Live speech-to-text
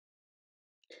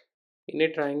In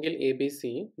a triangle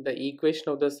ABC, the equation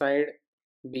of the side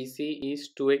BC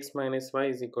is 2x minus y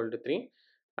is equal to 3,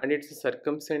 and its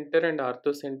circumcenter and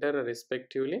orthocenter are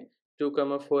respectively 2,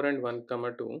 4 and 1,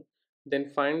 2. Then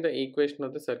find the equation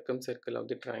of the circumcircle of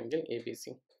the triangle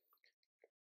ABC.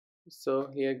 So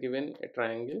here given a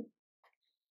triangle.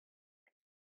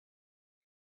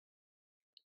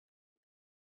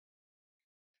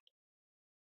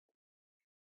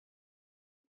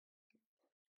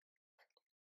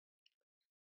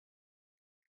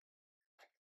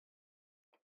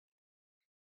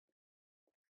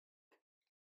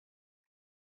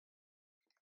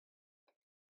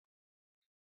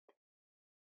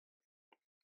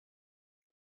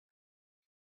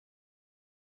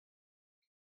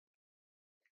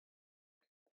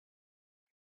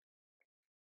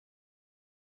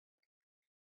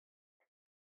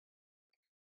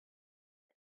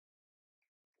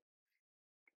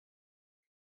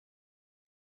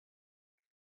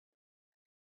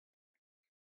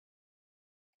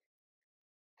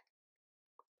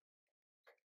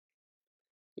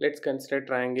 Let's consider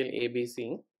triangle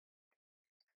ABC,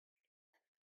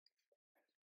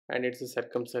 and it's a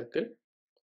circumcircle,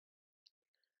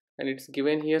 and it's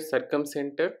given here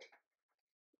circumcenter.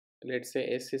 Let's say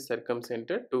S is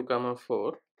circumcenter 2,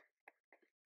 4,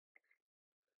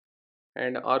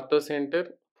 and orthocenter,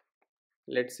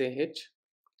 let's say H.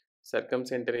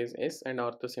 Circumcenter is S and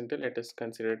orthocenter let us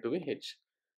consider to be H.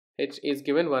 H is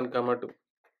given 1, 2,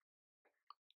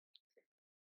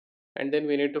 and then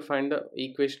we need to find the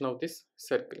equation of this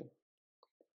circle.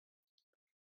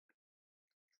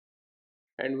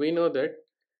 And we know that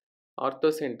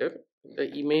orthocenter, the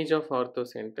image of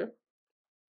orthocenter,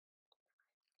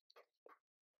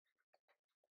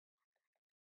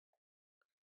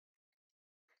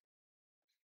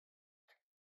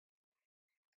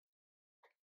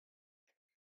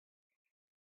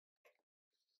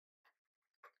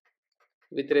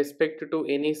 with respect to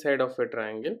any side of a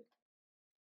triangle,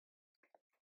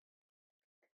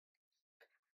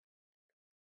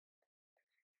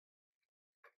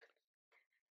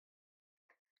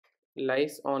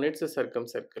 lies on its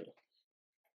circumcircle.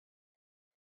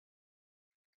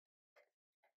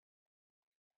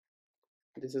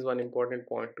 This is one important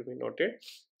point to be noted.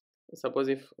 Suppose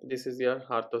if this is your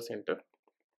orthocenter,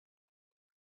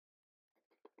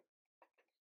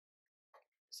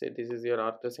 say this is your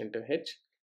orthocenter H,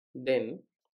 then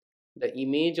the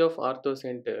image of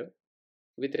orthocenter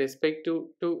with respect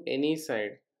to any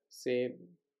side, say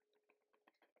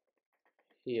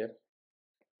here,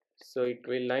 so it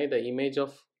will lie, the image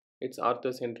of its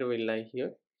orthocenter will lie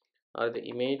here, or the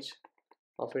image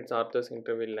of its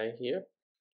orthocenter will lie here,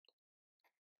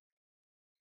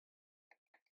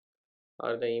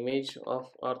 or the image of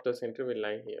orthocenter will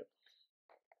lie here.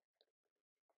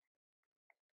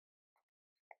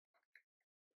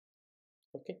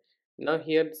 Okay, now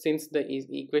here, since the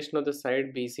equation of the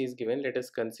side BC is given, let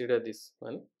us consider this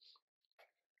one.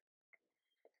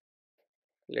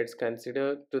 Let's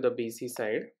consider to the BC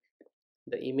side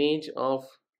the image of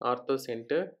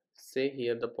orthocenter, say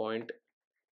here the point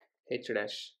H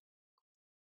dash,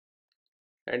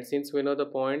 and since we know the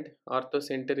point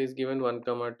orthocenter is given 1,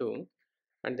 2,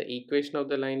 and the equation of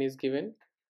the line is given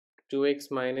 2x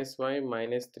minus y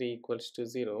minus 3 equals to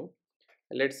 0,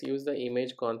 let's use the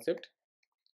image concept.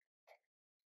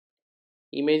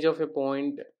 Image of a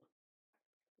point,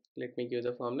 let me give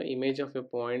the formula, image of a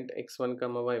point x1,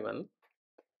 y1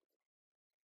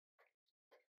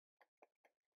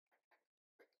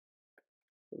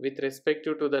 with respect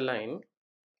to the line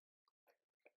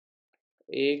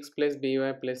ax plus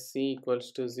by plus c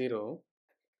equals to 0.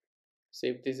 So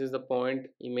if this is the point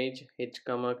image h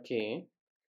comma k,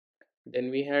 then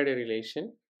we had a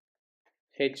relation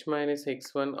h minus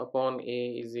x1 upon a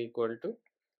is equal to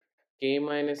k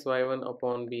minus y1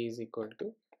 upon b is equal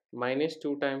to minus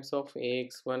 2 times of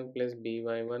ax1 plus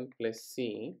by1 plus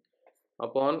c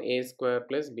upon a square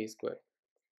plus b square.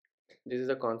 This is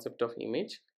the concept of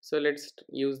image. So let's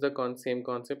use the same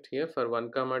concept here for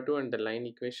 1, 2 and the line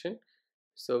equation.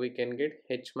 So we can get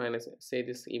h minus, say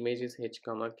this image is h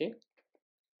comma k,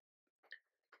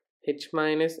 h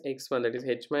minus x1, that is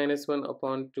h minus 1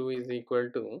 upon 2 is equal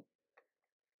to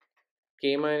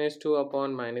k minus 2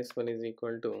 upon minus 1 is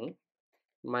equal to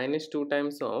minus 2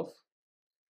 times of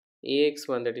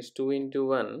ax1, that is 2 into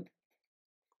 1,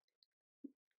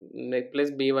 plus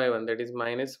by1, that is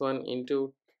minus 1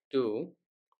 into 2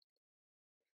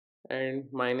 and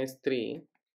minus 3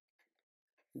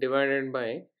 divided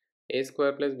by a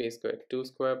square plus b square, 2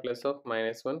 square plus of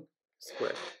minus 1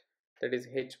 square, that is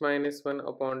h minus 1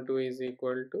 upon 2 is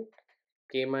equal to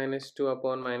k minus 2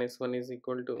 upon minus 1 is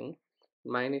equal to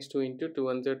minus 2 into 2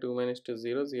 1 0, 2 minus 2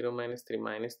 0, 0 minus 3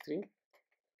 minus 3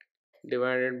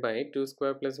 divided by 2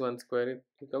 square plus 1 square, it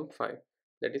become 5,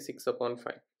 that is 6 upon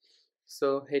 5.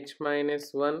 So h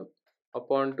minus 1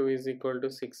 upon 2 is equal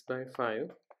to 6 by 5,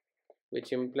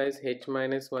 which implies h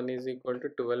minus 1 is equal to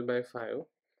 12 by 5.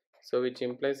 So which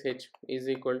implies h is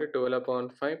equal to 12 upon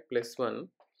 5 plus 1,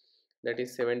 that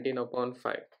is 17 upon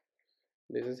 5.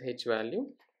 This is h value.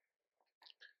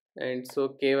 And so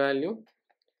k value,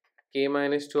 k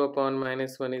minus 2 upon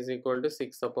minus 1 is equal to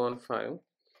 6 upon 5,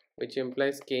 which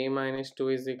implies k minus 2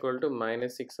 is equal to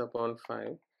minus 6 upon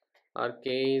 5, or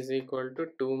k is equal to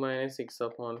 2 minus 6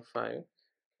 upon 5,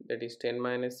 that is 10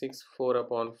 minus 6, 4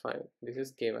 upon 5. This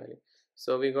is k value.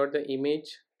 So we got the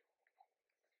image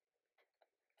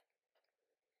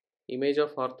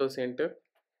of orthocenter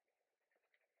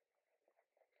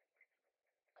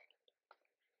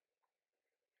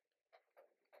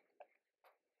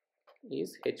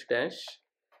is h dash,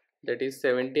 that is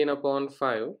 17 upon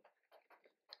 5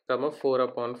 comma 4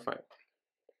 upon 5.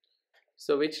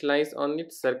 So which lies on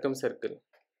its circumcircle,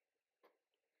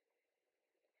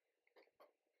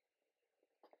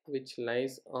 which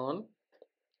lies on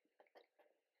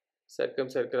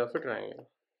circumcircle of a triangle.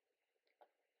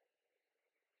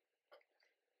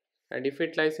 And if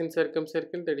it lies in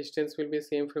circumcircle, the distance will be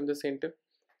same from the center.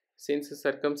 Since the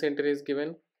circumcenter is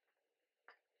given,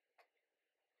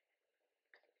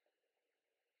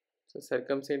 so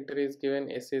circumcenter is given,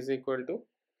 s is equal to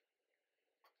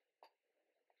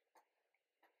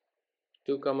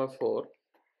 2 comma 4,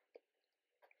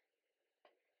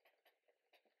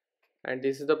 and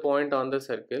this is the point on the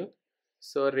circle.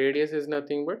 So radius is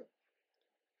nothing but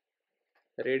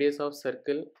radius of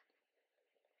circle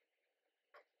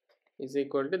is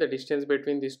equal to the distance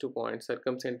between these 2 points,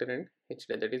 circumcenter and h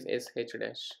dash, that is sh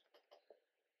dash.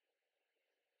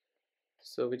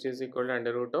 So which is equal to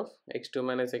under root of x2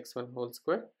 minus x1 whole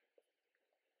square,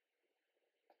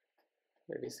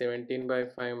 that is 17 by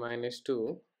 5 minus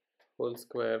 2 whole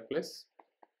square plus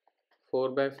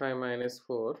 4 by 5 minus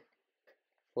 4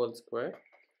 whole square,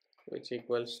 which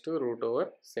equals to root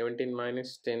over 17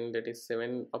 minus 10, that is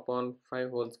 7 upon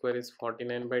 5 whole square is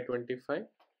 49 by 25,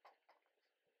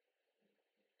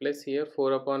 plus here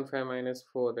 4 upon 5 minus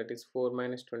 4, that is 4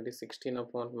 minus 20, 16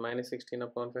 upon minus 16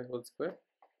 upon 5 whole square,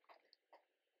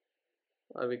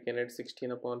 or we can add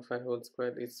 16 upon 5 whole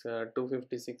square is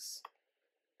 256.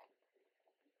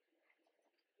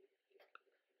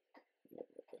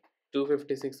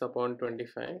 256 upon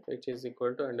 25, which is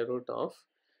equal to under root of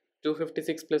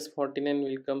 256 plus 49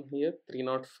 will come here,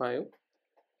 305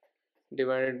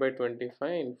 divided by 25.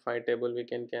 In 5 table we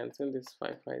can cancel this,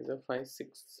 5 5 is a 5,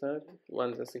 6 are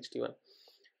 1 is a 61.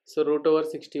 So root over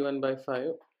 61 by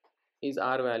 5 is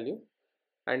r value,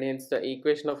 and hence the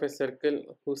equation of a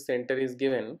circle whose center is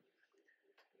given,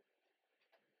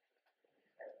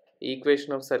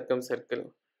 equation of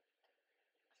circumcircle,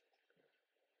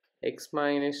 x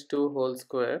minus 2 whole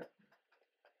square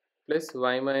plus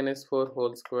y minus 4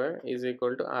 whole square is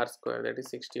equal to r square, that is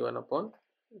 61 upon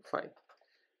 5.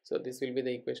 So this will be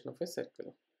the equation of a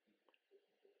circle.